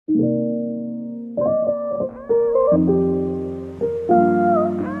Hi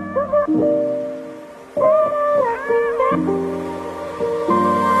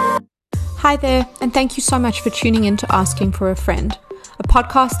there, and thank you so much for tuning in to Asking for a Friend, a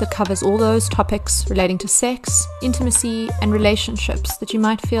podcast that covers all those topics relating to sex, intimacy, and relationships that you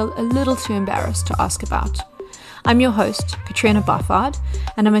might feel a little too embarrassed to ask about. I'm your host, Katrina Barfard,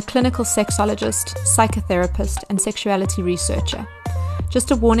 and I'm a clinical sexologist, psychotherapist, and sexuality researcher.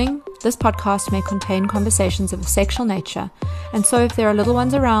 Just a warning, this podcast may contain conversations of a sexual nature, and so if there are little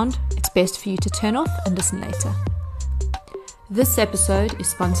ones around, it's best for you to turn off and listen later. This episode is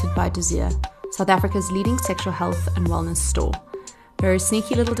sponsored by Desire, South Africa's leading sexual health and wellness store. Very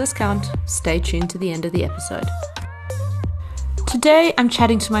sneaky little discount. Stay tuned to the end of the episode. Today, I'm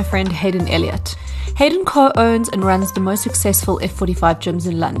chatting to my friend Hayden Elliott. Hayden co-owns and runs the most successful F45 gyms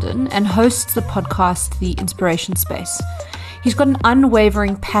in London and hosts the podcast The Inspiration Space. He's got an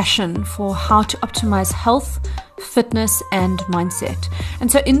unwavering passion for how to optimize health, fitness, and mindset.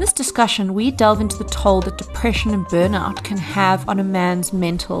 And so in this discussion, we delve into the toll that depression and burnout can have on a man's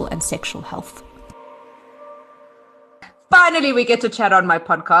mental and sexual health. Finally, we get to chat on my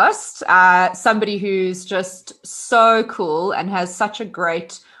podcast. Somebody who's just so cool and has such a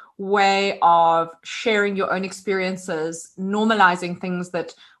great way of sharing your own experiences, normalizing things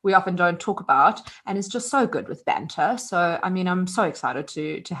that we often don't talk about, and is just so good with banter. So, I'm so excited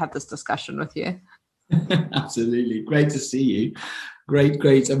to have this discussion with you. Absolutely. Great to see you.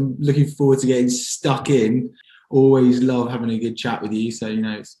 Great. I'm looking forward to getting stuck in. Always love having a good chat with you. So,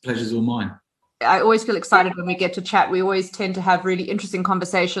 it's pleasure's all mine. I always feel excited when we get to chat. We always tend to have really interesting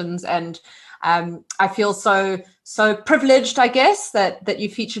conversations, and I feel so privileged, I guess, that you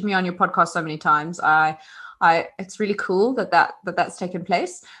featured me on your podcast so many times. It's really cool that's taken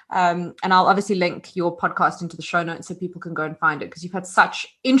place. And I'll obviously link your podcast into the show notes so people can go and find it, because you've had such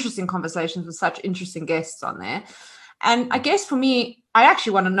interesting conversations with such interesting guests on there. And I guess for me, I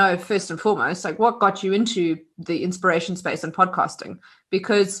actually want to know first and foremost, like, what got you into the inspiration space and podcasting?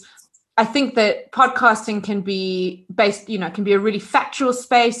 Because I think that podcasting can be based, it can be a really factual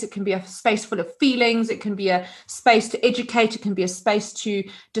space. It can be a space full of feelings. It can be a space to educate. It can be a space to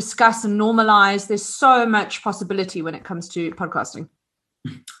discuss and normalize. There's so much possibility when it comes to podcasting.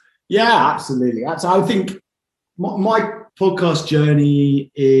 Yeah, absolutely. I think my podcast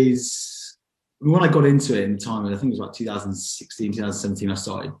journey is, when I got into it in time, I think it was like 2016, 2017, I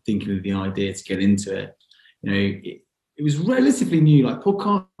started thinking of the idea to get into it. It was relatively new. Like,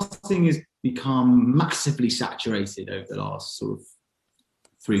 podcasting has become massively saturated over the last sort of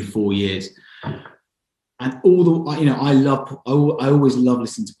 3-4 years. And I always love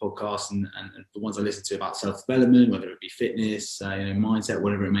listening to podcasts and the ones I listen to about self-development, whether it be fitness, mindset,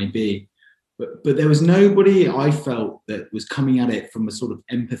 whatever it may be. But there was nobody I felt that was coming at it from a sort of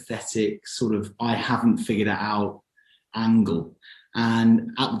empathetic, sort of I haven't figured it out angle.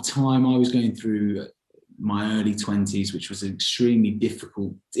 And at the time I was going through my early 20s, which was an extremely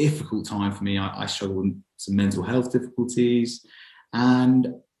difficult time for me. I struggled with some mental health difficulties,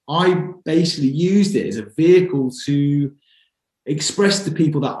 and I basically used it as a vehicle to express to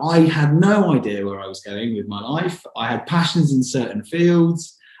people that I had no idea where I was going with my life. I had passions in certain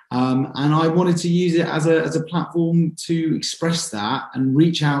fields, and I wanted to use it as a platform to express that and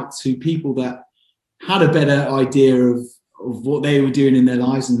reach out to people that had a better idea of what they were doing in their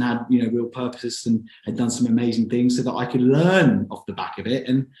lives and had, real purpose and had done some amazing things, so that I could learn off the back of it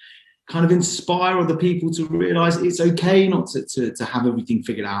and kind of inspire other people to realize it's okay not to have everything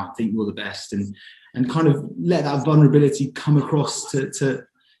figured out, think you're the best, and kind of let that vulnerability come across to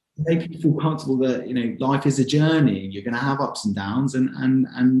make people feel comfortable that, life is a journey. You're going to have ups and downs,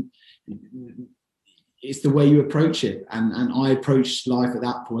 and it's the way you approach it. And I approached life at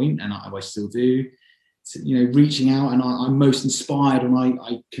that point, and I still do, reaching out, and I'm most inspired when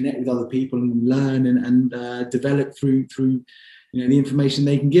I connect with other people and learn and develop through the information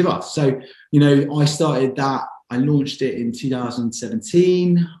they can give us. So I started that. I launched it in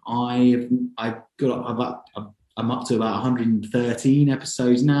 2017. I'm up to about 113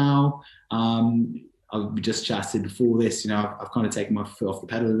 episodes now. We just chatted before this. I've kind of taken my foot off the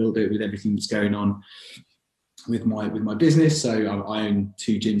pedal a little bit with everything that's going on with my business. So I own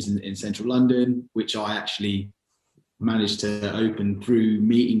 2 gyms in central London, which I actually managed to open through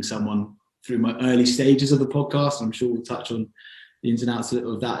meeting someone through my early stages of the podcast. I'm sure we'll touch on the ins and outs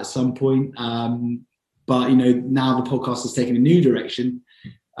of that at some point. But now the podcast has taken a new direction,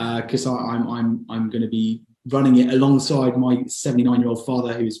 because I'm going to be running it alongside my 79-year-old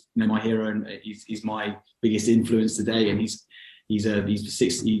father, who's my hero, and he's my biggest influence today. And he's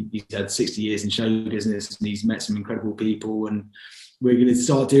had 60 years in show business, and he's met some incredible people, and we're going to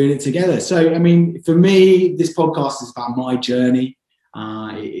start doing it together. So, I mean, for me, this podcast is about my journey.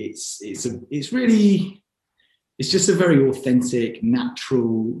 It's just a very authentic,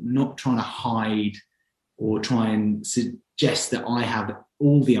 natural, not trying to hide or try and suggest that I have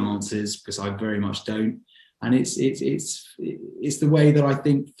all the answers, because I very much don't. And it's the way that I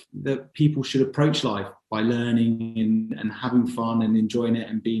think that people should approach life, by learning and having fun and enjoying it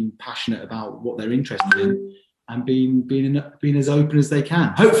and being passionate about what they're interested in, and being as open as they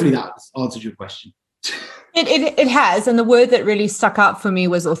can. Hopefully that answers your question. It has. And the word that really stuck out for me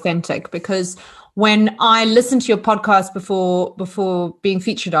was authentic, because when I listened to your podcast before being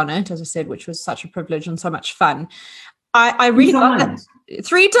featured on it, as I said, which was such a privilege and so much fun, I really got that.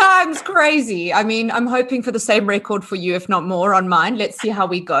 3 times, crazy. I mean, I'm hoping for the same record for you, if not more, on mine. Let's see how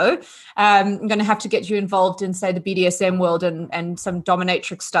we go. I'm going to have to get you involved in, say, the BDSM world and some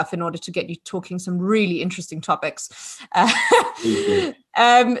dominatrix stuff in order to get you talking some really interesting topics. But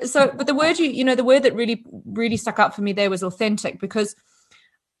the word the word that really stuck out for me there was authentic, because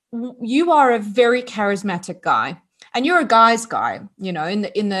you are a very charismatic guy. And you're a guy's guy, in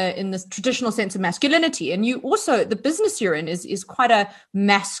the traditional sense of masculinity. And you also, the business you're in is quite a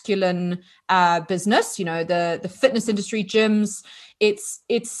masculine business. The fitness industry, gyms.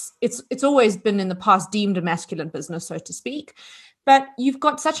 It's always been in the past deemed a masculine business, so to speak. But you've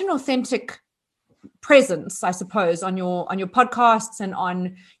got such an authentic presence, I suppose, on your podcasts and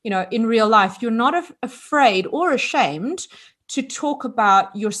on in real life. You're not afraid or ashamed to talk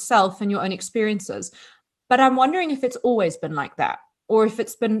about yourself and your own experiences. But I'm wondering if it's always been like that, or if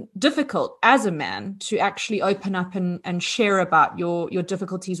it's been difficult as a man to actually open up and share about your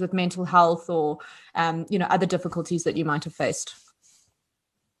difficulties with mental health, or other difficulties that you might have faced.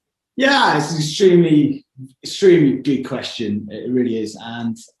 Yeah, it's an extremely, extremely good question. It really is.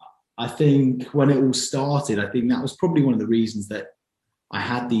 And I think when it all started, I think that was probably one of the reasons that I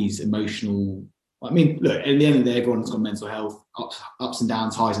had these emotional, I mean, look, at the end of the day, everyone's got mental health, ups and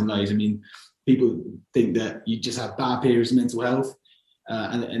downs, highs and lows. I mean, people think that you just have bad periods of mental health,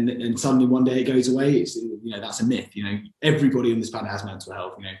 and suddenly one day it goes away. It's that's a myth. Everybody on this planet has mental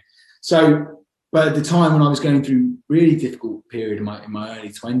health. So, but at the time when I was going through really difficult period in my early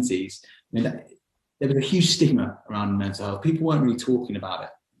 20s, there was a huge stigma around mental health. People weren't really talking about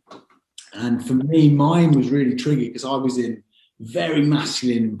it, and for me, mine was really triggered because I was in very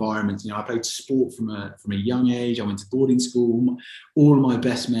masculine environments. I played sport from a young age. I went to boarding school. All of my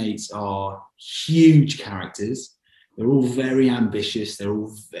best mates are huge characters. They're all very ambitious. They're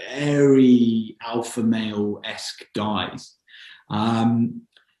all very alpha male-esque guys. And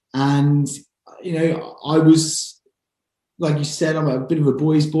I was, like you said, I'm a bit of a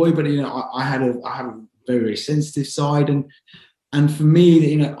boy's boy, but I had a very, very sensitive side, and for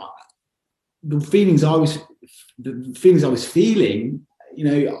me, the feelings I was feeling,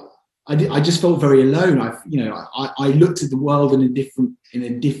 I just felt very alone. I looked at the world in a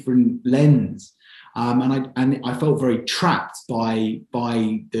different lens, and I felt very trapped by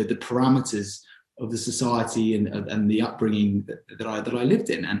the parameters of the society and the upbringing that I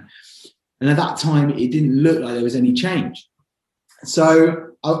lived in, and at that time it didn't look like there was any change.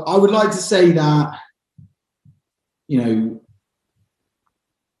 So I would like to say that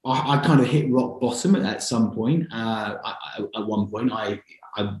I kind of hit rock bottom at some point. At one point, I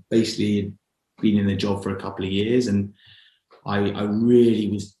basically been in the job for a couple of years, and I really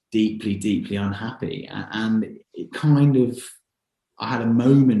was deeply, deeply unhappy. And it kind of, I had a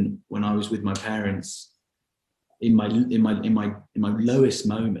moment when I was with my parents in my lowest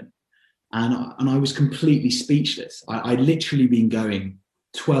moment, and I was completely speechless. I'd literally been going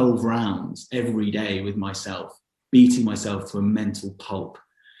 12 rounds every day with myself, beating myself to a mental pulp.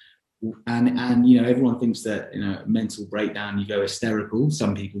 And everyone thinks that mental breakdown, you go hysterical.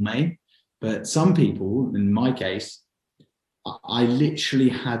 Some people may, but some people, in my case, I literally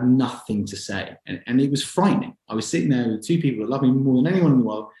had nothing to say, and it was frightening. I was sitting there with 2 people that love me more than anyone in the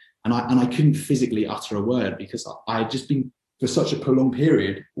world, and I couldn't physically utter a word because I had just been, for such a prolonged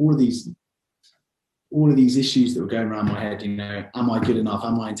period, all of these issues that were going around my head. Am I good enough?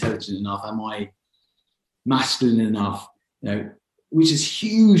 Am I intelligent enough? Am I masculine enough? Which is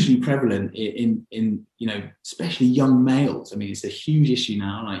hugely prevalent in especially young males. I mean, it's a huge issue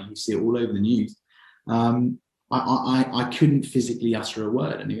now, and you see it all over the news. I couldn't physically utter a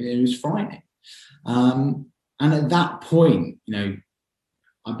word, and it was frightening. And at that point,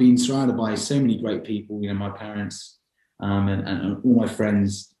 I've been surrounded by so many great people, my parents, and all my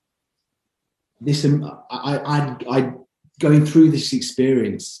friends. I going through this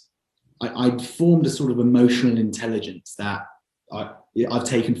experience, I'd formed a sort of emotional intelligence that I've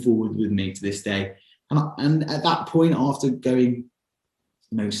taken forward with me to this day. And at that point, after going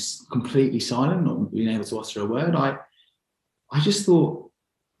completely silent, not being able to utter a word, I just thought,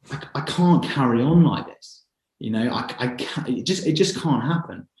 I can't carry on like this. I can't, it just can't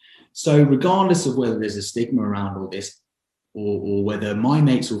happen. So regardless of whether there's a stigma around all this, or whether my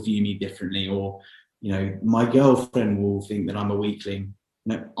mates will view me differently, or my girlfriend will think that I'm a weakling,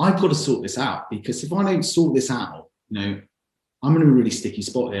 I've got to sort this out, because if I don't sort this out, I'm in a really sticky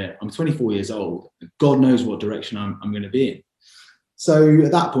spot here. I'm 24 years old. God knows what direction I'm going to be in. So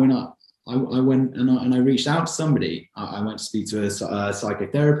at that point, I went and I reached out to somebody. I went to speak to a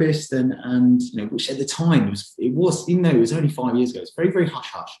psychotherapist, and which at the time it was even though it was only 5 years ago, it's very, very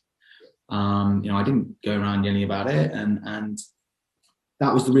hush hush. I didn't go around yelling about it, and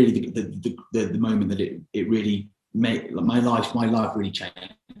that was really the moment that it really made my life really changed.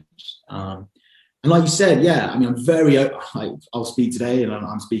 And like you said, I'm very, I'll speak today, and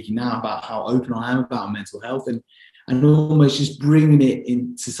I'm speaking now about how open I am about mental health, and almost just bringing it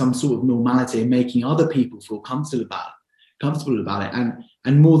into some sort of normality and making other people feel comfortable about it.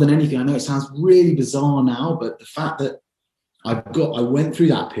 And more than anything, I know it sounds really bizarre now, but the fact that I went through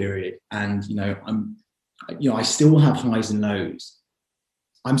that period, and I still have highs and lows.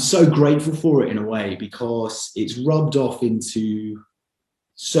 I'm so grateful for it in a way, because it's rubbed off into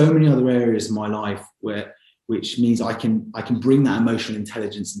so many other areas of my life which means I can bring that emotional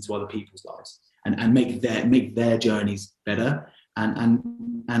intelligence into other people's lives, and make their journeys better,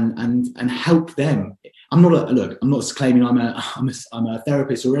 and help them. I'm not claiming I'm a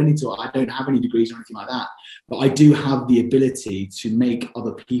therapist or anything. I don't have any degrees or anything like that, but I do have the ability to make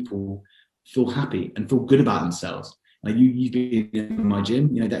other people feel happy and feel good about themselves. Like you've been in my gym,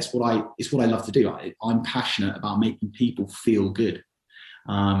 it's what I love to do. I'm passionate about making people feel good,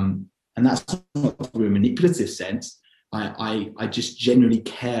 and that's not through a manipulative sense. I just genuinely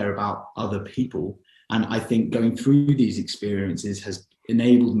care about other people, and I think going through these experiences has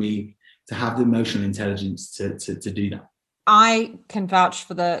enabled me to have the emotional intelligence to do that. I can vouch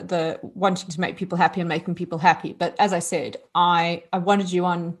for the wanting to make people happy and making people happy. But as I said, I wanted you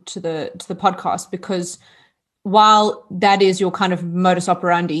on to the podcast because while that is your kind of modus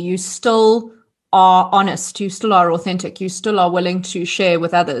operandi, you still are honest, you still are authentic, you still are willing to share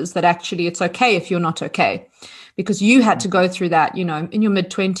with others that actually it's okay if you're not okay. Because you had to go through that, in your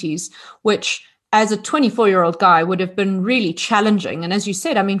mid-20s, which as a 24-year-old guy would have been really challenging. And as you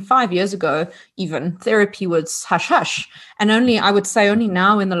said, 5 years ago, even therapy was hush hush. And I would say only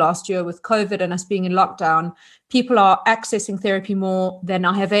now in the last year with COVID and us being in lockdown, people are accessing therapy more than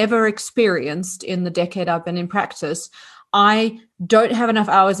I have ever experienced in the decade I've been in practice. I don't have enough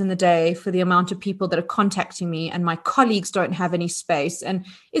hours in the day for the amount of people that are contacting me, and my colleagues don't have any space. And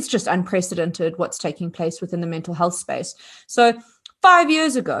it's just unprecedented what's taking place within the mental health space. So 5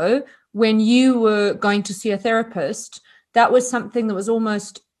 years ago, when you were going to see a therapist, that was something that was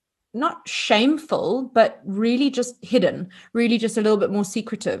almost not shameful, but really just hidden, really just a little bit more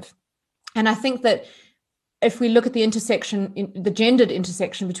secretive. And I think that if we look at the intersection, the gendered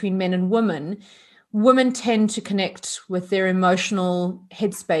intersection between men and women tend to connect with their emotional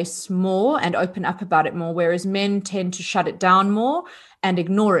headspace more and open up about it more, whereas men tend to shut it down more and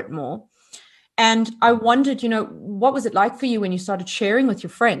ignore it more. And I wondered, what was it like for you when you started sharing with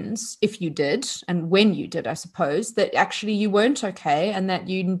your friends, if you did, and when you did, I suppose, that actually you weren't okay and that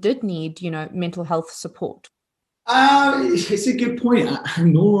you did need, mental health support? It's a good point.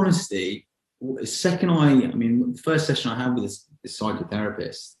 In all honesty, the first session I had with this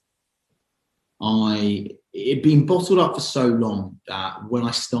psychotherapist, it had been bottled up for so long that when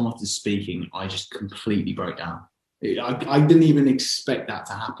I started speaking, I just completely broke down. I didn't even expect that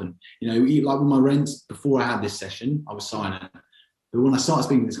to happen. Like with my rents, before I had this session, I was silent. But when I started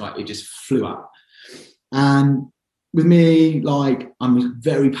speaking to this guy, it just flew out. And with me, I'm a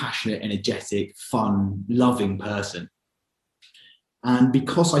very passionate, energetic, fun, loving person. And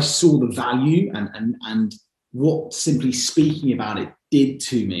because I saw the value and what simply speaking about it did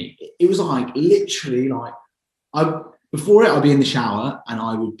to me, it was literally before it, I'd be in the shower and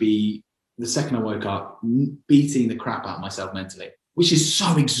I would be, the second I woke up, beating the crap out of myself mentally, which is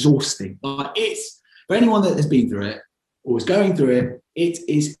so exhausting. But it's, for anyone that has been through it or is going through it, it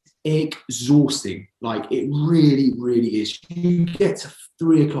is exhausting. It really, really is. You get to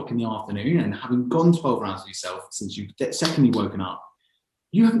 3 o'clock in the afternoon and having gone 12 rounds with yourself since you secondly woken up,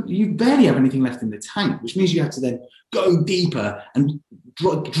 you barely have anything left in the tank, which means you have to then go deeper and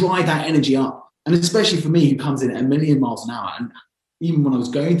drive that energy up. And especially for me, who comes in at 1,000,000 miles an hour, and even when I was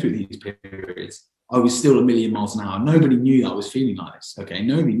going through these periods, I was still 1,000,000 miles an hour. Nobody knew that I was feeling like this. Okay,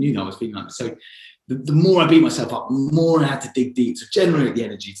 nobody knew that I was feeling like this. So the more I beat myself up, the more I had to dig deep to generate the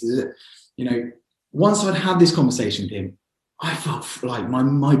energy to, once I'd had this conversation with him, I felt like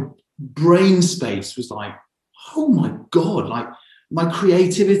my brain space was like, oh my God, like my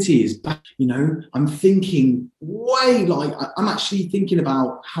creativity is back, I'm thinking way, like I'm actually thinking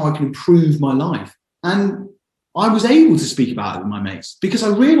about how I can improve my life. And I was able to speak about it with my mates because I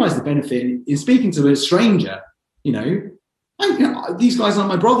realized the benefit in speaking to a stranger, these guys are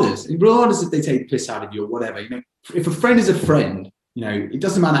my brothers, regardless if they take the piss out of you or whatever. If a friend is a friend, it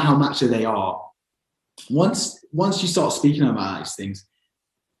doesn't matter how macho they are. Once you start speaking about these things,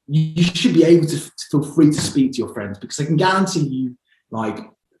 you should be able to feel free to speak to your friends, because I can guarantee you, like,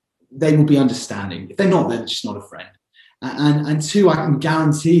 they will be understanding. If they're not, they're just not a friend. And two, I can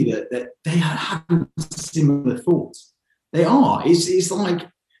guarantee that they have similar thoughts. They are. It's like,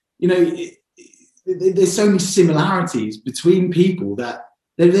 there's so many similarities between people that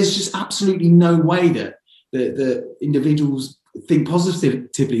there's just absolutely no way that the individuals think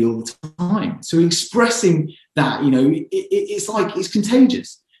positively all the time. So expressing that, it's like, it's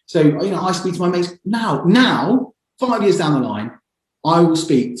contagious. So, I speak to my mates now, 5 years down the line, I will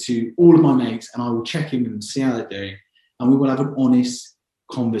speak to all of my mates and I will check in with them, see how they're doing. And we will have an honest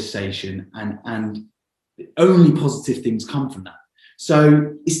conversation, and only positive things come from that.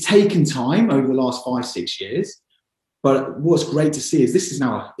 So it's taken time over the last 5-6 years. But what's great to see is this is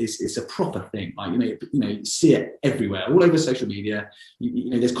now it's a proper thing. Like, you see it everywhere, all over social media.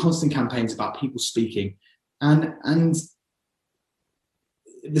 There's constant campaigns about people speaking, and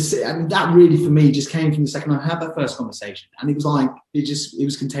that really for me just came from the second I had that first conversation, and it was like it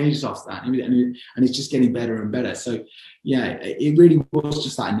was contagious after that, and it's just getting better and better. So yeah, it really was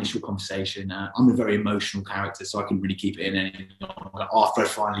just that initial conversation. I'm a very emotional character, so I couldn't really keep it in any longer after I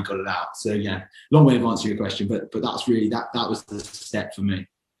finally got it out. So yeah, long way of answering your question, but that's really that was the step for me.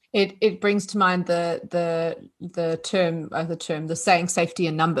 It brings to mind the saying safety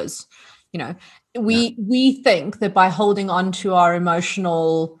in numbers. We think that by holding on to our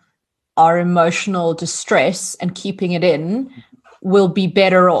emotional distress and keeping it in, we'll be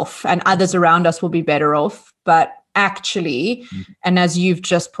better off, and others around us will be better off. But actually, and as you've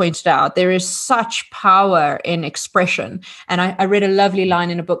just pointed out, there is such power in expression. And I read a lovely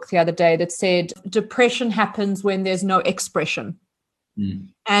line in a book the other day that said, depression happens when there's no expression.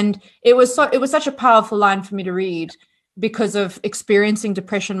 And it was such a powerful line for me to read, because of experiencing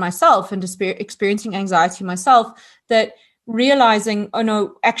depression myself and experiencing anxiety myself, that realizing, oh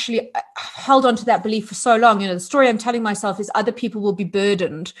no, actually I held on to that belief for so long. The story I'm telling myself is other people will be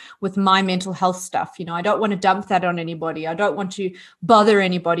burdened with my mental health stuff. I don't want to dump that on anybody. I don't want to bother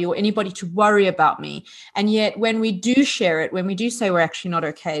anybody or anybody to worry about me. And yet when we do share it, when we do say we're actually not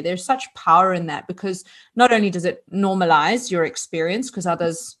okay, there's such power in that, because not only does it normalize your experience, because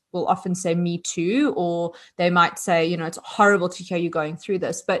others will often say me too, or they might say, it's horrible to hear you going through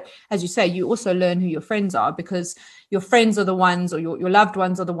this. But as you say, you also learn who your friends are, because your friends are the ones, or your loved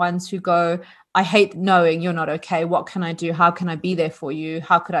ones are the ones who go, I hate knowing you're not okay. What can I do? How can I be there for you?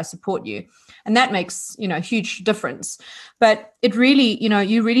 How could I support you? And that makes, a huge difference. But it really,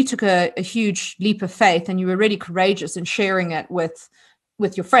 you really took a huge leap of faith, and you were really courageous in sharing it with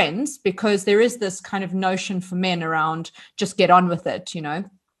your friends, because there is this kind of notion for men around just get on with it,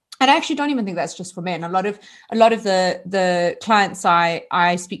 And I actually don't even think that's just for men. A lot of the clients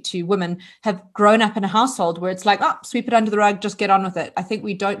I speak to, women, have grown up in a household where it's like, sweep it under the rug, just get on with it. I think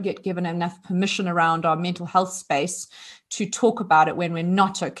we don't get given enough permission around our mental health space to talk about it when we're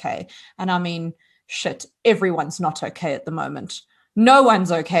not okay. And I mean, shit, everyone's not okay at the moment. No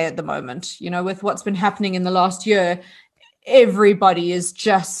one's okay at the moment. With what's been happening in the last year, everybody is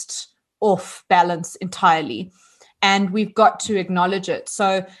just off balance entirely. And we've got to acknowledge it.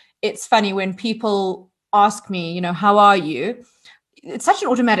 So it's funny when people ask me, how are you? It's such an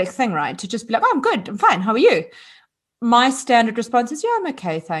automatic thing, right? To just be like, I'm good, I'm fine, how are you? My standard response is, yeah, I'm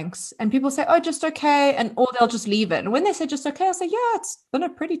okay, thanks. And people say, oh, just okay. Or they'll just leave it. And when they say just okay, I'll say, yeah, it's been a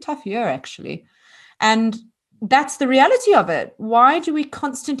pretty tough year, actually. And that's the reality of it. Why do we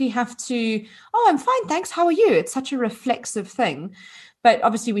constantly have to, oh, I'm fine, thanks, how are you? It's such a reflexive thing. But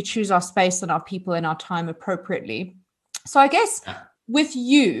obviously we choose our space and our people and our time appropriately. So I guess with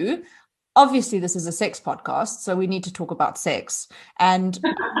you, obviously this is a sex podcast, so we need to talk about sex. And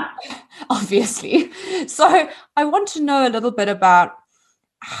obviously, so I want to know a little bit about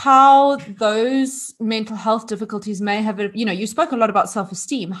how those mental health difficulties may have, you spoke a lot about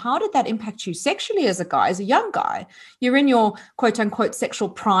self-esteem. How did that impact you sexually as a guy, as a young guy? You're in your quote unquote sexual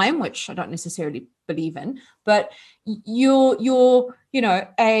prime, which I don't necessarily believe in, but you're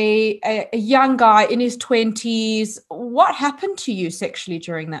a young guy in his 20s. What happened to you sexually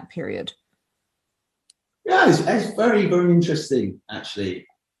during that period? Yeah, it's very, very interesting, actually.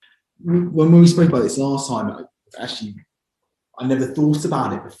 When we spoke about this last time, actually, I never thought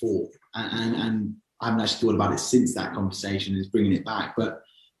about it before, and I haven't actually thought about it since that conversation, is bringing it back. But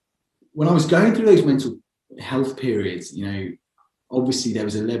when I was going through those mental health periods, you know, obviously there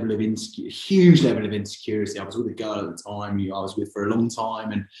was a level of huge level of insecurity. I was with a girl at the time who I was with for a long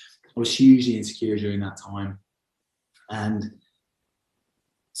time, and I was hugely insecure during that time. And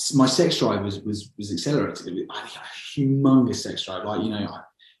my sex drive was accelerated. I had a humongous sex drive. Like, you know,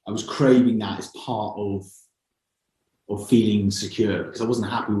 I was craving that as part of feeling secure, because I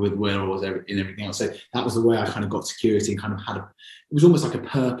wasn't happy with where I was in everything else. So that was the way I kind of got security and kind of it was almost like a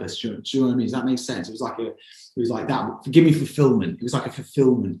purpose. Do you know what I mean? Does that make sense? It was like that. Give me fulfillment. It was like a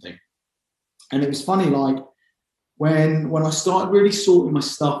fulfillment thing. And it was funny, like when I started really sorting my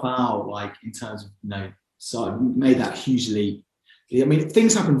stuff out, like in terms of, you know, so I made that huge leap. I mean,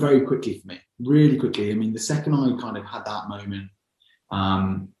 things happened very quickly for me, really quickly. I mean, the second I kind of had that moment,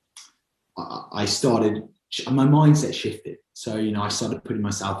 I started, my mindset shifted. So, you know, I started putting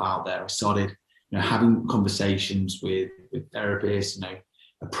myself out there. I started, you know, having conversations with therapists, you know,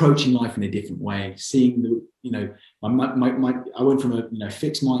 approaching life in a different way, seeing the, you know, I went from a, you know,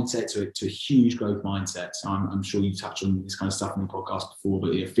 fixed mindset to a huge growth mindset. So I'm sure you touched on this kind of stuff in the podcast before,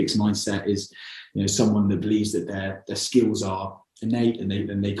 but a fixed mindset is, you know, someone that believes that their skills are innate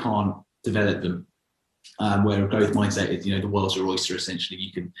and they can't develop them. Where a growth mindset is, you know, the world's your oyster. Essentially,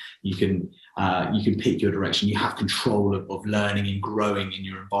 you can pick your direction. You have control of learning and growing in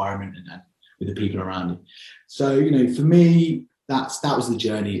your environment and with the people around you. So, you know, for me, that was the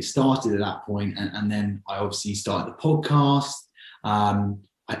journey. It started at that point, and then I obviously started the podcast.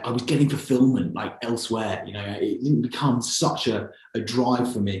 I was getting fulfillment like elsewhere. You know, it didn't become such a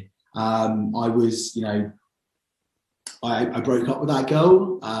drive for me. I was, you know, I broke up with that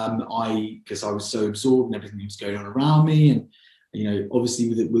girl because I was so absorbed in everything that was going on around me. And, you know, obviously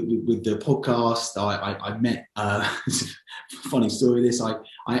with the podcast, I met, funny story this, I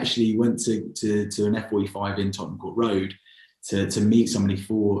actually went to an F45 in Tottenham Court Road to meet somebody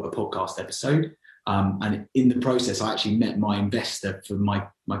for a podcast episode. And in the process, I actually met my investor for my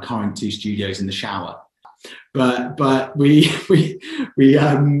current 2 studios in the shower. But we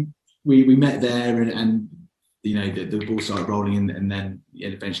met there, and you know, the ball started rolling, and then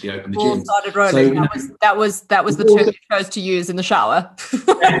it eventually opened the gym. Ball started rolling. So, you know, that was the term you chose to use in the shower.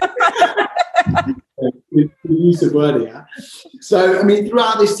 The use of word, yeah. So, I mean,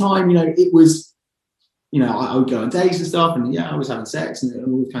 throughout this time, you know, it was, you know, I would go on dates and stuff, and yeah, I was having sex and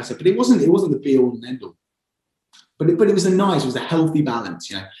all that kind of stuff. But it wasn't the be all and end all. But it was it was a healthy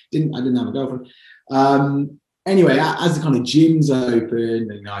balance. You know, I didn't have a girlfriend. Anyway, as the kind of gyms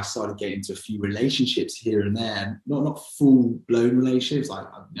opened, you know, I started getting into a few relationships here and there, not full blown relationships, like,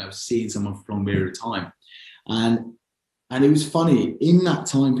 you know, seeing someone for a long period of time, and it was funny in that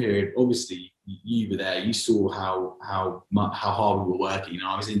time period. Obviously, you were there. You saw how hard we were working. You know,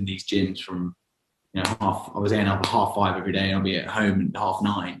 I was in these gyms from, you know, I was getting up at 5:30 every day, and I'll be at home at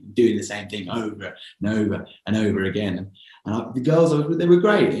 9:30, doing the same thing over and over and over again. And the girls, they were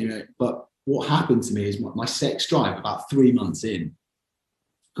great, you know, but what happened to me is my sex drive about 3 months in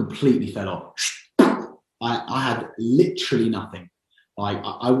completely fell off. I had literally nothing. Like,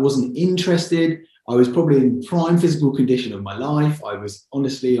 I wasn't interested. I was probably in prime physical condition of my life. I've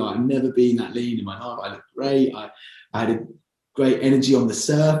never been that lean in my life. I looked great. I had a great energy on the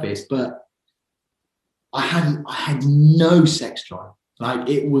surface, but I had no sex drive. Like,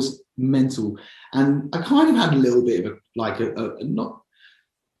 it was mental. And I kind of had a little bit of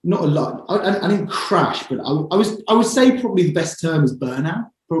not a lot. I didn't crash, but I would say probably the best term is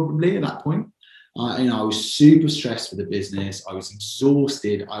burnout, probably at that point. You know, I was super stressed for the business. I was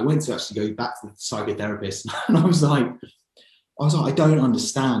exhausted. I went to actually go back to the psychotherapist, and I was like, I don't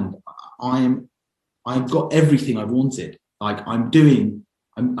understand. I've got everything I wanted. Like, I'm owning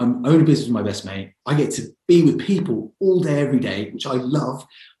a business with my best mate. I get to be with people all day, every day, which I love.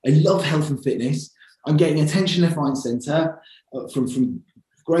 I love health and fitness. I'm getting attention left, right, and centre from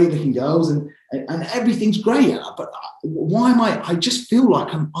great looking girls, and everything's great. But why am I just feel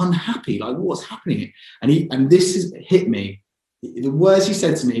like I'm unhappy? Like, what's happening? And this has hit me. The words he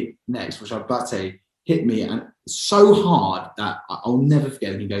said to me next, which I'm about to say, hit me, and so hard that I'll never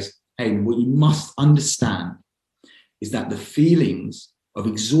forget. And he goes, "Hey, what you must understand is that the feelings of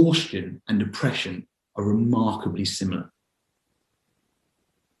exhaustion and depression are remarkably similar."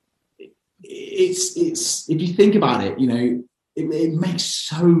 It's if you think about it, you know, it makes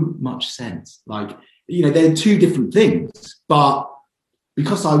so much sense. Like, you know, they're 2 different things, but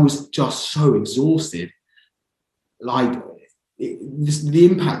because I was just so exhausted, like, the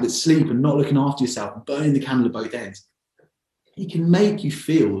impact that sleep and not looking after yourself, burning the candle at both ends, it can make you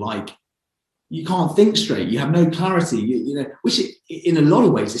feel like you can't think straight. You have no clarity. Which in a lot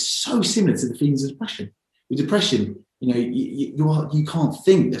of ways is so similar to the feelings of depression. With depression, you can't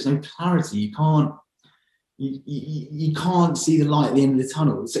think. There's no clarity. You can't see the light at the end of the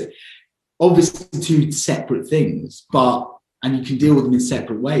tunnel. So obviously two separate things, and you can deal with them in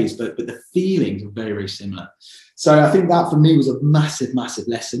separate ways, but the feelings are very, very similar. So I think that for me was a massive, massive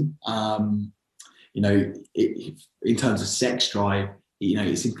lesson. In terms of sex drive,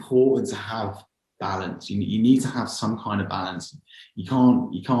 it's important to have balance. You need to have some kind of balance. You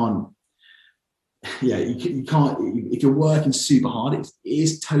can't if you're working super hard, it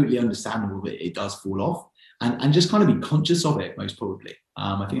is totally understandable that it does fall off, and just kind of be conscious of it, most probably.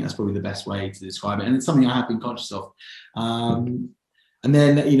 I think that's probably the best way to describe it, and it's something I have been conscious of. And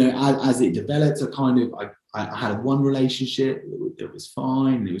then as it developed, I had one relationship that was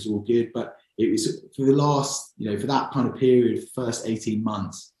fine, it was all good, but it was for the last, for that kind of period, first 18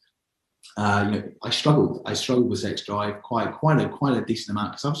 months, I struggled with sex drive quite a decent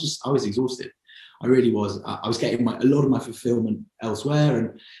amount, because I was exhausted. I really was. I was getting a lot of my fulfillment elsewhere,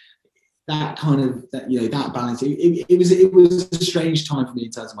 and that balance. It was a strange time for me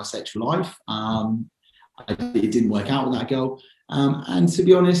in terms of my sexual life. It didn't work out with that girl, and to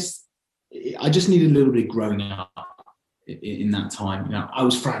be honest, I just needed a little bit of growing up in that time. I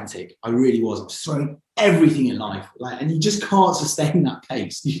was frantic. I really was. I was throwing everything in life, and you just can't sustain that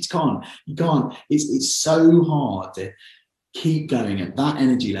pace. You just can't. You can't. It's so hard to keep going at that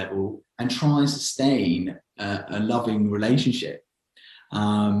energy level and try and sustain a loving relationship.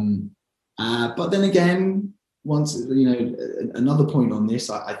 But then again, once another point on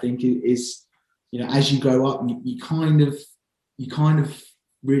this, I think is, as you grow up, you kind of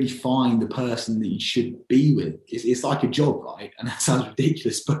really find the person that you should be with. It's like a job, right? And that sounds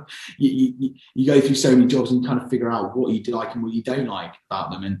ridiculous, but you go through so many jobs and kind of figure out what you like and what you don't like about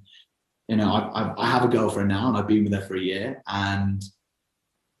them. And I have a girlfriend now, and I've been with her for a year, and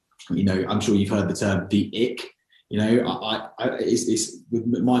I'm sure you've heard the term the ick. It's with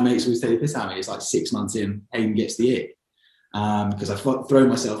my mates always take this out. It's like 6 months in, Hayden gets the ick, because I throw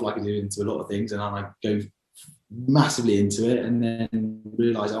myself like I do into a lot of things, and I go massively into it, and then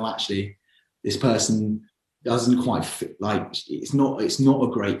realize, actually, this person doesn't quite fit. Like, it's not a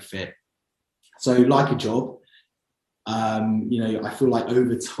great fit. So, like a job, I feel like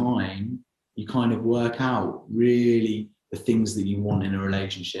over time you kind of work out really the things that you want in a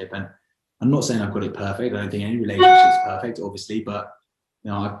relationship. And I'm not saying I've got it perfect. I don't think any relationship is perfect, obviously, but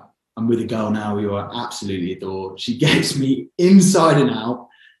I'm with a girl now who I absolutely adore. She gets me inside and out,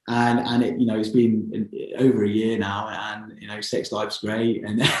 and it's been over a year now, and sex life's great,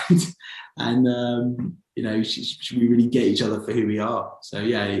 and we really get each other for who we are. So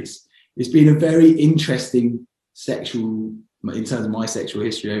yeah, it's been a very interesting in terms of my sexual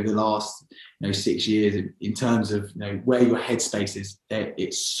history over the last 6 years, in terms of where your headspace is.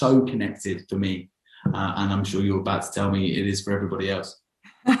 It's so connected for me, and I'm sure you're about to tell me it is for everybody else.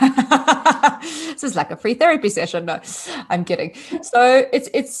 This is like a free therapy session. No, I'm kidding. So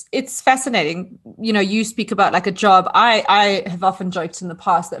it's fascinating. You speak about like a job. I have often joked in the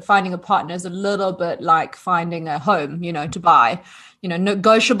past that finding a partner is a little bit like finding a home, to buy,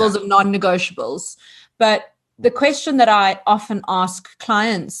 negotiables and non-negotiables. But the question that I often ask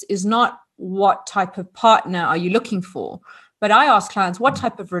clients is not what type of partner are you looking for, but I ask clients, what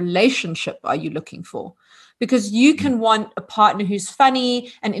type of relationship are you looking for? Because you can want a partner who's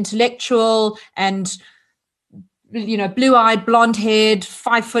funny and intellectual and, blue-eyed, blonde-haired,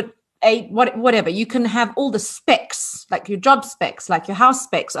 5'8", whatever. You can have all the specs, like your job specs, like your house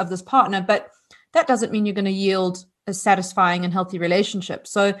specs of this partner, but that doesn't mean you're going to yield a satisfying and healthy relationship.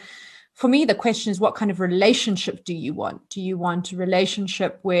 So for me, the question is, what kind of relationship do you want? Do you want a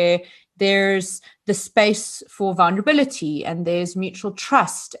relationship where there's the space for vulnerability and there's mutual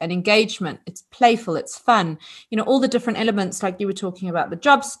trust and engagement? It's playful, it's fun, all the different elements, like you were talking about the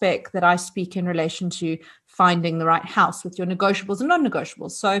job spec, that I speak in relation to finding the right house with your negotiables and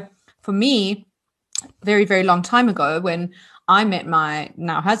non-negotiables. So for me, very, very long time ago, when I met my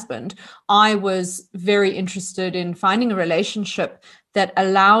now husband, I was very interested in finding a relationship that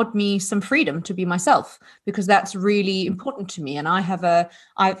allowed me some freedom to be myself, because that's really important to me. And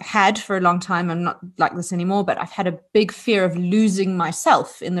I've had for a long time, I'm not like this anymore, but I've had a big fear of losing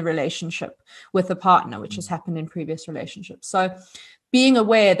myself in the relationship with a partner, which has happened in previous relationships. So being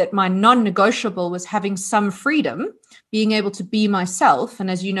aware that my non-negotiable was having some freedom, being able to be myself. And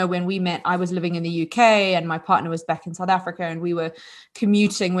as you know, when we met, I was living in the UK and my partner was back in South Africa, and we were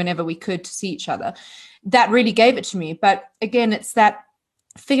commuting whenever we could to see each other. That really gave it to me. But again, it's that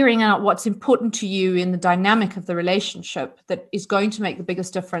figuring out what's important to you in the dynamic of the relationship that is going to make the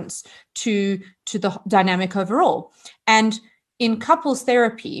biggest difference to the dynamic overall. And in couples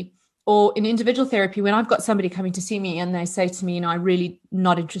therapy or in individual therapy, when I've got somebody coming to see me and they say to me, I'm really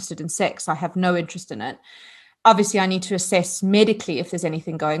not interested in sex, I have no interest in it. Obviously, I need to assess medically if there's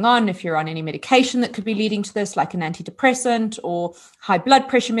anything going on, if you're on any medication that could be leading to this, like an antidepressant or high blood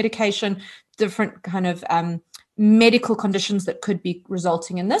pressure medication, different kind of medical conditions that could be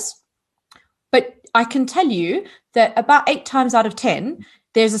resulting in this. But I can tell you that about 8 times out of 10,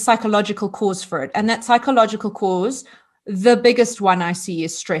 there's a psychological cause for it. And that psychological cause, the biggest one I see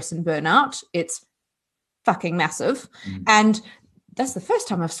is stress and burnout. It's fucking massive. And that's the first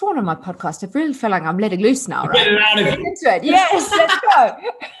time I've sworn on my podcast. I really feel like I'm letting loose now, right? Get it out of you. Into it. Yes, let's go.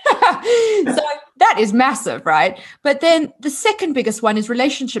 So that is massive, right? But then the second biggest one is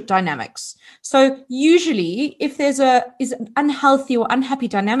relationship dynamics. So usually if there's an unhealthy or unhappy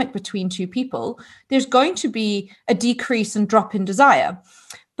dynamic between two people, there's going to be a decrease and drop in desire.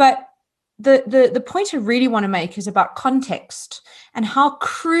 But the point I really want to make is about context and how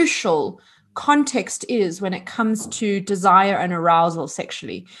crucial context is when it comes to desire and arousal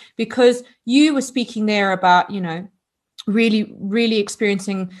sexually. Because you were speaking there about, really, really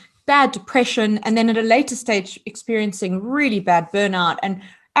experiencing bad depression, and then at a later stage experiencing really bad burnout, and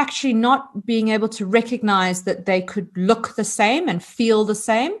actually not being able to recognize that they could look the same and feel the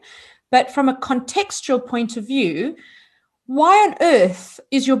same. But from a contextual point of view, why on earth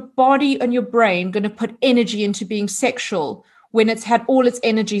is your body and your brain going to put energy into being sexual when it's had all its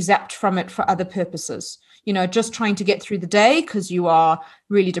energy zapped from it for other purposes? Just trying to get through the day because you are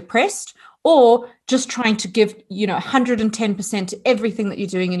really depressed, or just trying to give, 110% to everything that you're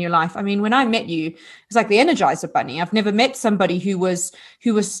doing in your life. I mean, when I met you, it's like the Energizer Bunny. I've never met somebody who was,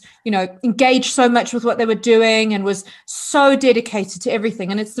 engaged so much with what they were doing and was so dedicated to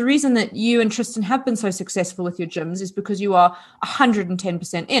everything. And it's the reason that you and Tristan have been so successful with your gyms, is because you are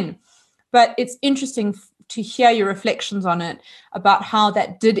 110% in. But it's interesting to hear your reflections on it, about how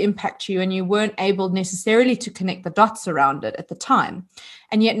that did impact you and you weren't able necessarily to connect the dots around it at the time.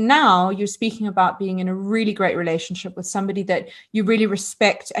 And yet now you're speaking about being in a really great relationship with somebody that you really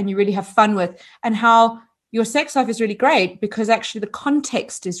respect and you really have fun with, and how your sex life is really great because actually the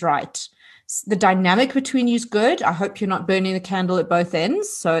context is right. The dynamic between you is good. I hope you're not burning the candle at both ends,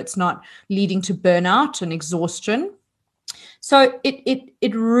 so it's not leading to burnout and exhaustion. So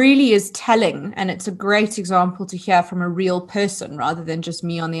it really is telling, and it's a great example to hear from a real person rather than just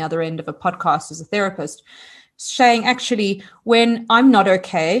me on the other end of a podcast as a therapist, saying actually, when I'm not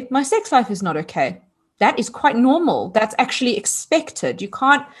okay, my sex life is not okay. That is quite normal. That's actually expected. You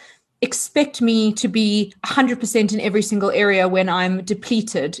can't expect me to be 100% in every single area when I'm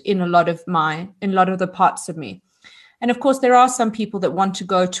depleted in a lot of the parts of me. And of course, there are some people that want to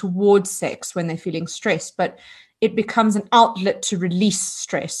go towards sex when they're feeling stressed, but it becomes an outlet to release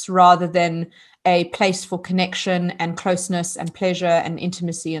stress rather than a place for connection and closeness and pleasure and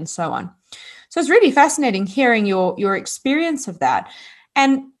intimacy and so on. So it's really fascinating hearing your experience of that.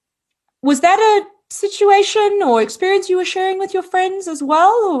 And was that a situation or experience you were sharing with your friends as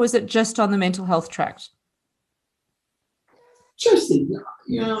well, or was it just on the mental health tract? Interesting.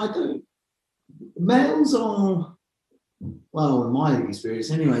 Males are, well, in my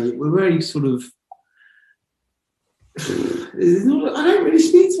experience anyway, we're very sort of, I don't really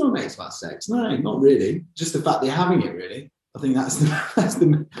speak to my mates about sex. No, not really. Just the fact they're having it. Really, I think that's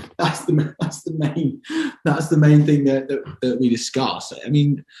the main thing that we discuss. I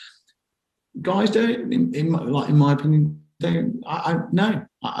mean, guys don't, in my opinion, don't. I don't.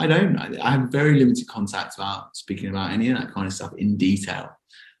 I have very limited contact about speaking about any of that kind of stuff in detail.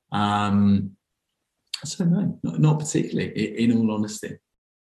 So no, not particularly. In all honesty.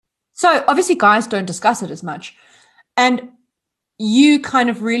 So obviously, guys don't discuss it as much. And you kind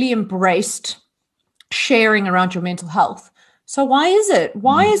of really embraced sharing around your mental health. So why is it?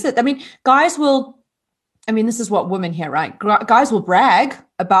 I mean, this is what women hear, right? Guys will brag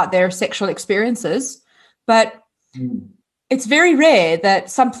about their sexual experiences, but it's very rare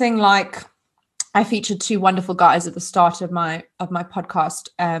that something like, I featured 2 wonderful guys at the start of my podcast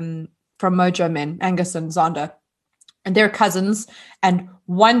from Mojo Men, Angus and Zander, and they're cousins. And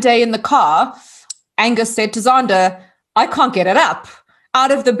one day in the car, Angus said to Zander, I can't get it up,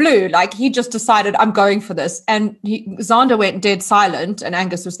 out of the blue. Like, he just decided, I'm going for this. And Zander went dead silent, and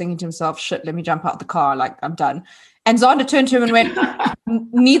Angus was thinking to himself, shit, let me jump out the car. Like, I'm done. And Zander turned to him and went,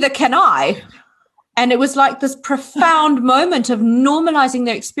 neither can I. And it was like this profound moment of normalizing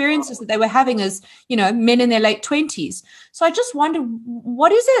their experiences that they were having as, men in their late 20s. So I just wonder,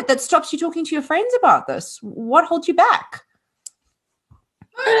 what is it that stops you talking to your friends about this? What holds you back?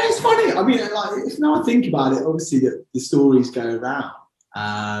 It's funny. I mean, like, if now I think about it, obviously the stories go around.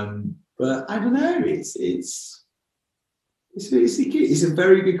 But I don't know. It's a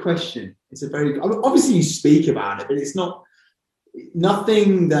very good question. Obviously you speak about it, but it's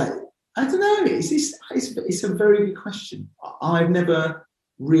nothing that, I don't know. It's a very good question. I've never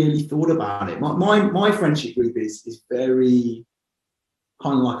really thought about it. My friendship group is very,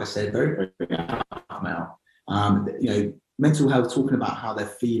 kind of like I said, very, very out now. Mental health, talking about how they're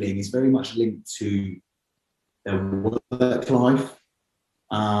feeling, is very much linked to their work life.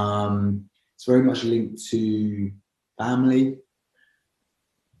 It's very much linked to family,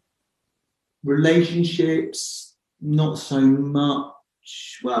 relationships, not so much.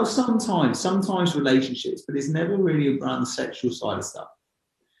 Well, sometimes relationships, but it's never really around the sexual side of stuff.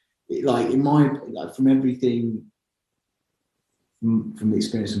 From everything, from the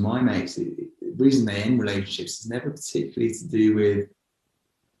experience of my mates, the reason they end relationships is never particularly to do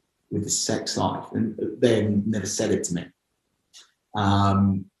with the sex life, and they never said it to me.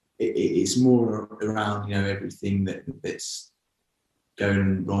 It's more around, everything that's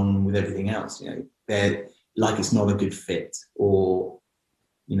going wrong with everything else. They're like, it's not a good fit, or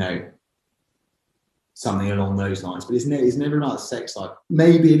something along those lines. But it's never about the sex life.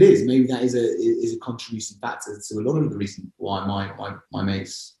 Maybe it is. Maybe that is a contributing factor to a lot of the reason why my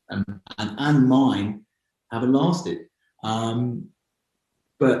mates and mine haven't lasted.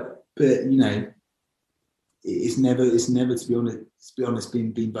 But it's never to be honest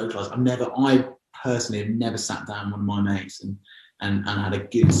been vocalized. I personally have never sat down with one of my mates and had a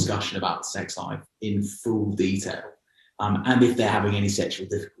good discussion about sex life in full detail, and if they're having any sexual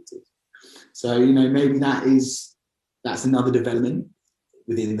difficulties. So maybe that's another development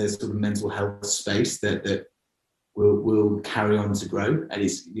within the sort of mental health space that will carry on to grow. And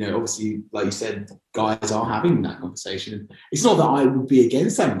it's obviously, like you said, guys are having that conversation. It's not that I would be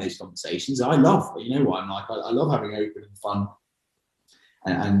against having those conversations. I love, what I'm like. I love having open and fun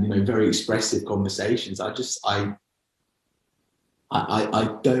and very expressive conversations. I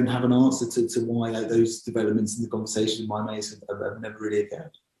don't have an answer to why those developments in the conversation with my mates have never really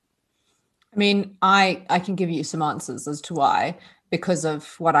occurred. I mean, I can give you some answers as to why, because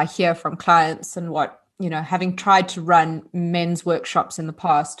of what I hear from clients and what, having tried to run men's workshops in the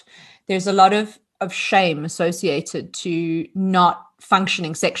past, there's a lot of shame associated to not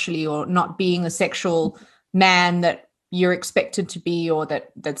functioning sexually, or not being a sexual man that you're expected to be, or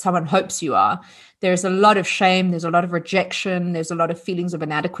that someone hopes you are. There's a lot of shame, there's a lot of rejection, there's a lot of feelings of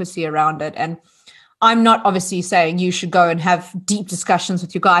inadequacy around it. And I'm not obviously saying you should go and have deep discussions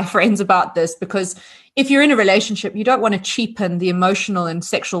with your guy friends about this, because if you're in a relationship, you don't want to cheapen the emotional and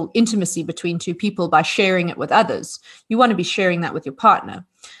sexual intimacy between two people by sharing it with others. You want to be sharing that with your partner.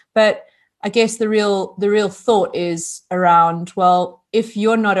 But I guess the real thought is around, well, if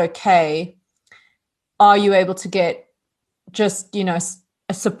you're not okay, are you able to get just,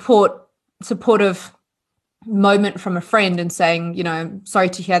 a supportive moment from a friend and saying, sorry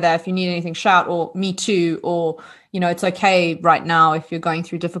to hear that, if you need anything, shout, or me too, or it's okay right now if you're going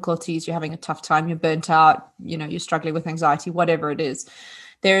through difficulties, you're having a tough time, you're burnt out, you're struggling with anxiety, whatever it is.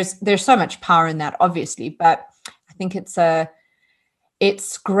 There's so much power in that, obviously, but I think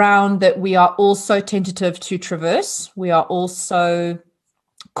it's ground that we are also tentative to traverse. We are also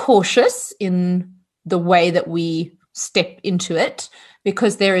cautious in the way that we step into it,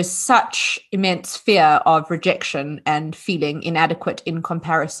 because there is such immense fear of rejection and feeling inadequate in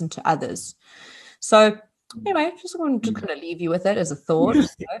comparison to others. So anyway, just wanted to kind of leave you with it as a thought.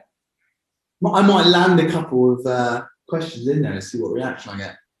 I might land a couple of questions in there and see what reaction I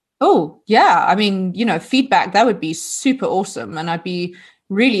get. Oh, yeah. I mean, feedback, that would be super awesome. And I'd be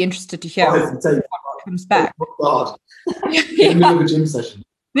really interested to hear what comes back. In the middle of a gym session.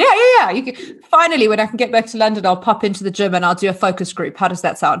 Yeah. You can, finally, when I can get back to London, I'll pop into the gym and I'll do a focus group. How does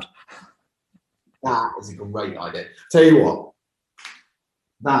that sound? That is a great idea. Tell you what,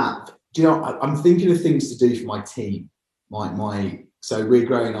 I'm thinking of things to do for my team. So we're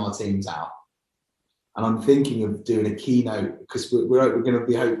growing our teams out, and I'm thinking of doing a keynote, because we're going to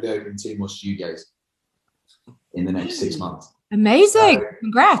be hopefully opening 2 more studios in the next 6 months. Amazing! So,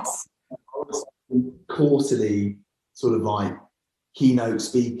 congrats. Quarterly, sort of like keynote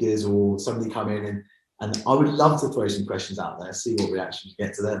speakers, or somebody come in and I would love to throw some questions out there, see what reactions you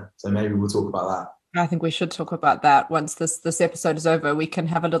get to them. So maybe we'll talk about that. I think we should talk about that once this episode is over. We can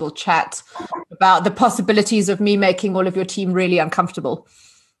have a little chat about the possibilities of me making all of your team really uncomfortable.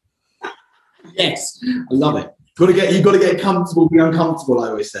 Yes, I love it. You've got to get comfortable, be uncomfortable, I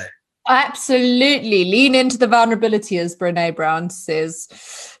always say. Absolutely. Lean into the vulnerability, as Brene Brown says.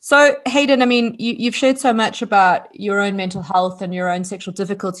 So, Hayden, I mean, you've shared so much about your own mental health and your own sexual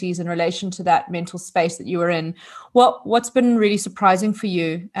difficulties in relation to that mental space that you were in. What's been really surprising for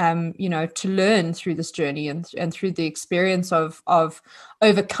you, to learn through this journey and through the experience of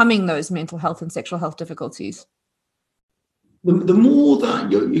overcoming those mental health and sexual health difficulties? The more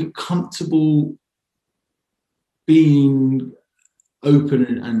that you're comfortable being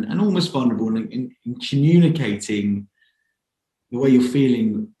open and almost vulnerable in communicating the way you're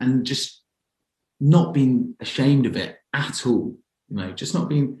feeling and just not being ashamed of it at all, just not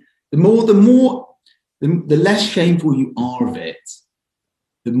being, the less shameful you are of it,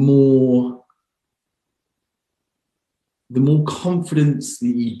 the more confidence that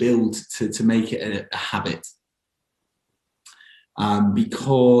you build to make it a habit.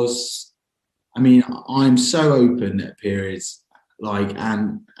 Because I'm so open at periods,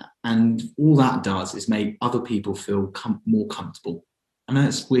 and all that does is make other people feel more comfortable. I know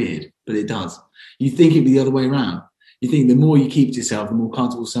it's weird, but it does. You think it'd be the other way around. You think the more you keep to yourself, the more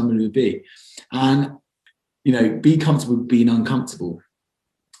comfortable somebody would be. And, be comfortable with being uncomfortable.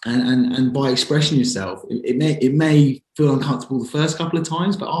 And by expressing yourself, it may feel uncomfortable the first couple of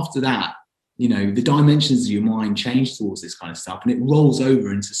times, but after that, the dimensions of your mind change towards this kind of stuff, and it rolls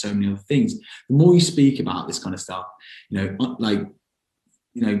over into so many other things. The more you speak about this kind of stuff, getting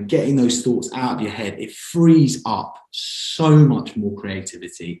those thoughts out of your head, it frees up so much more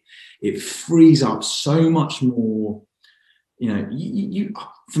creativity. It frees up so much more.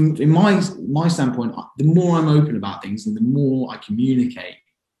 From my standpoint, the more I'm open about things and the more I communicate,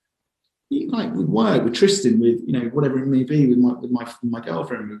 like with work, with Tristan, with whatever it may be, with my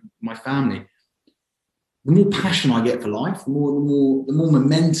girlfriend, with my family, the more passion I get for life, the more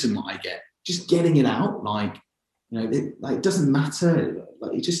momentum I get. Just getting it out, it doesn't matter.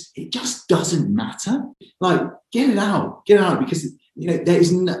 It just doesn't matter. Get it out, because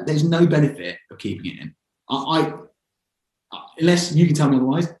there's no benefit of keeping it in. Unless you can tell me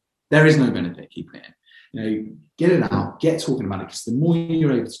otherwise, there is no benefit keeping it in. Get it out, get talking about it, because the more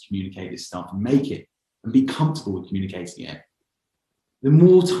you're able to communicate this stuff and make it and be comfortable with communicating it, the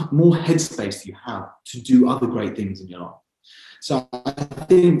more headspace you have to do other great things in your life. So I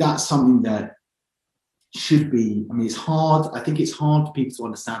think that's something that should be, it's hard. I think it's hard for people to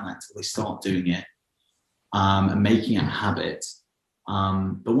understand that until they start doing it and making it a habit.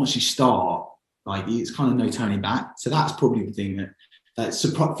 But once you start, it's kind of no turning back. So that's probably the thing that's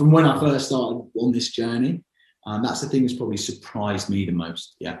from when I first started on this journey. That's the thing that's probably surprised me the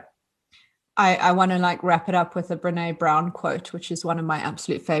most. Yeah. I want to wrap it up with a Brene Brown quote, which is one of my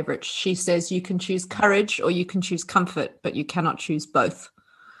absolute favorites. She says, "You can choose courage or you can choose comfort, but you cannot choose both."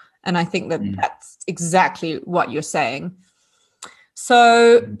 And I think that that's exactly what you're saying.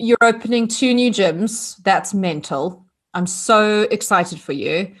 So you're opening 2 new gyms. That's mental. I'm so excited for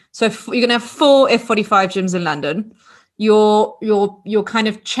you. So you're going to have 4 F45 gyms in London. You're kind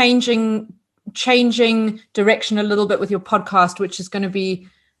of changing direction a little bit with your podcast, which is going to be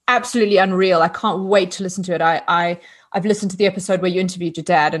absolutely unreal. I can't wait to listen to it. I've listened to the episode where you interviewed your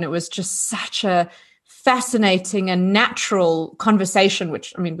dad, and it was just such a fascinating and natural conversation,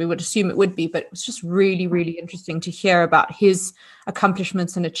 which we would assume it would be, but it was just really, really interesting to hear about his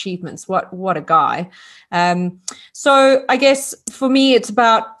accomplishments and achievements. What a guy. So I guess for me, it's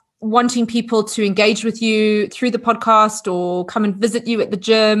about wanting people to engage with you through the podcast or come and visit you at the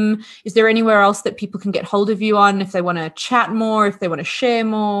gym. Is there anywhere else that people can get hold of you on if they want to chat more, if they want to share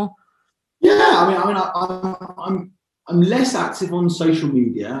more? Yeah, I'm less active on social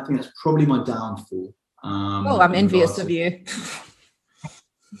media. I think that's probably my downfall. I'm envious of you.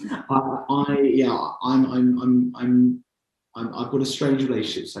 I've got a strange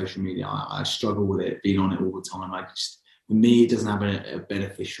relationship with social media. I struggle with it, being on it all the time. For me, it doesn't have a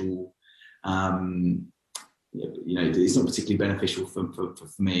beneficial, it's not particularly beneficial for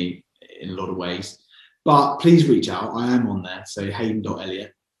me in a lot of ways. But please reach out. I am on there. So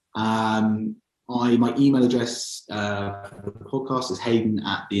hayden.elliott. My email address for the podcast is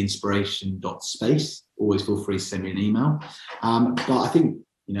hayden@theinspiration.space. Always feel free to send me an email. But I think,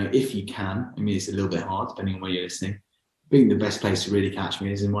 if you can, it's a little bit hard depending on where you're listening. I think the best place to really catch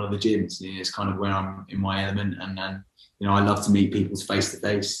me is in one of the gyms. It's kind of where I'm in my element, and I love to meet people face to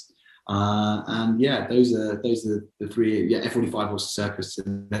face. And yeah, those are the 3. Yeah, F45 Horse Circus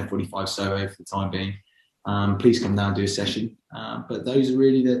and F45 Soho for the time being. Please come down and do a session. But those are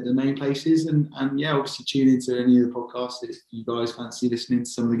really the main places. And yeah, obviously tune into any of the podcasts if you guys fancy listening to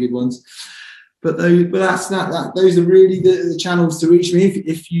some of the good ones. But those are really the channels to reach me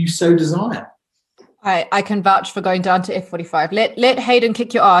if you so desire. I can vouch for going down to F45. Let Hayden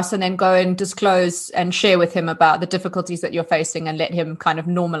kick your ass and then go and disclose and share with him about the difficulties that you're facing and let him kind of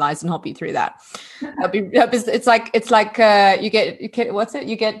normalize and help you through that. It's like you get what's it?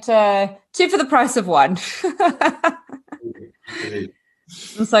 You get 2 for the price of 1.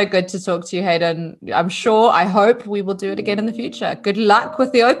 It's so good to talk to you, Hayden. I hope we will do it again in the future. Good luck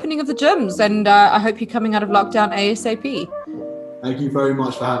with the opening of the gyms, and I hope you're coming out of lockdown ASAP. Thank you very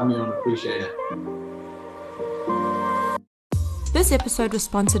much for having me on. Appreciate it. This episode was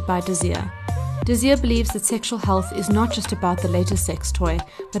sponsored by Desir. Desir believes that sexual health is not just about the latest sex toy,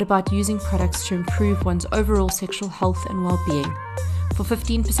 but about using products to improve one's overall sexual health and well-being. For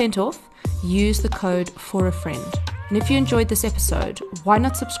 15% off, use the code FORAFRIEND. And if you enjoyed this episode, why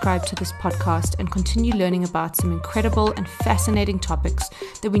not subscribe to this podcast and continue learning about some incredible and fascinating topics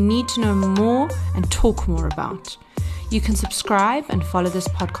that we need to know more and talk more about. You can subscribe and follow this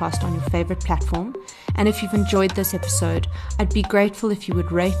podcast on your favorite platform. And if you've enjoyed this episode, I'd be grateful if you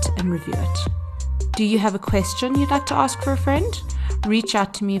would rate and review it. Do you have a question you'd like to ask for a friend? Reach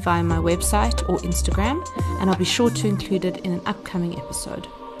out to me via my website or Instagram, and I'll be sure to include it in an upcoming episode.